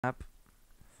Map.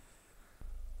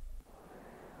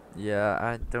 Yeah,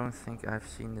 I don't think I've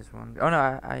seen this one. Oh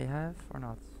no, I have or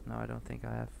not? No, I don't think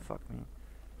I have. Fuck me.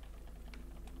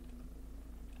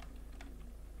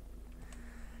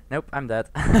 Nope, I'm dead.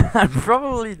 I'm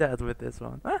probably dead with this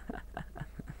one.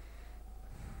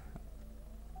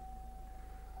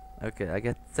 Okay, I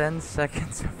get 10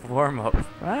 seconds of warm up.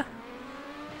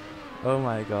 Oh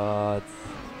my god.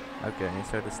 Okay,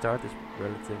 so the start is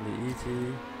relatively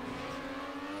easy.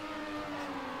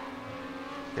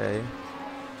 Okay.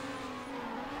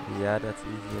 Yeah, that's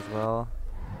easy as well.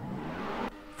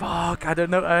 Fuck, I don't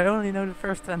know. I only know the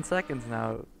first 10 seconds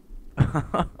now.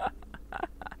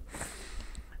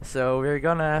 So we're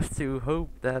gonna have to hope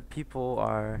that people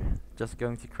are just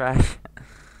going to crash.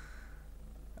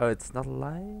 Oh, it's not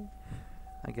live?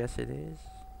 I guess it is.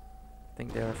 I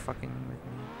think they are fucking with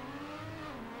me.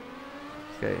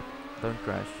 Okay, don't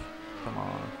crash. Come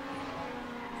on.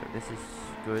 So this is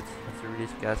good. Have to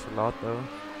release gas a lot though.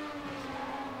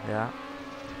 Yeah.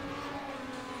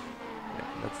 Yeah,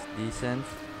 that's decent.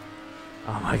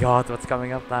 Oh my god, what's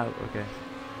coming up now? Okay.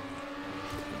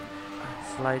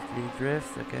 Slightly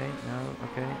drift, okay, no,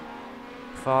 okay.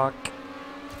 Fuck.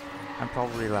 I'm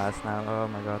probably last now. Oh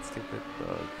my god, stupid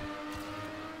bug.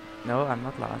 No, I'm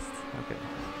not last. Okay.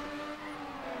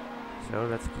 So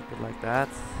let's keep it like that.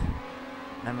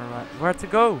 Memorize where to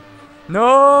go?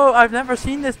 No, I've never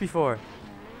seen this before.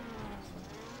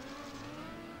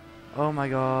 Oh my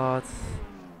god.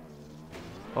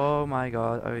 Oh my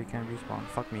god. Oh, you can respawn.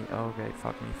 Fuck me. Okay,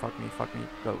 fuck me, fuck me, fuck me.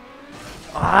 Go.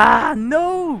 Ah,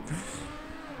 no!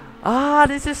 Ah,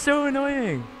 this is so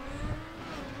annoying.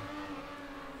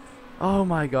 Oh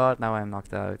my god, now I'm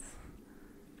knocked out.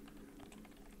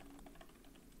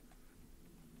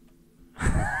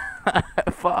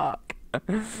 Fuck.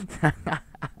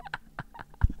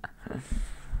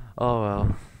 Oh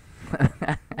well.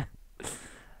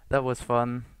 That was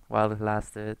fun while it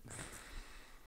lasted.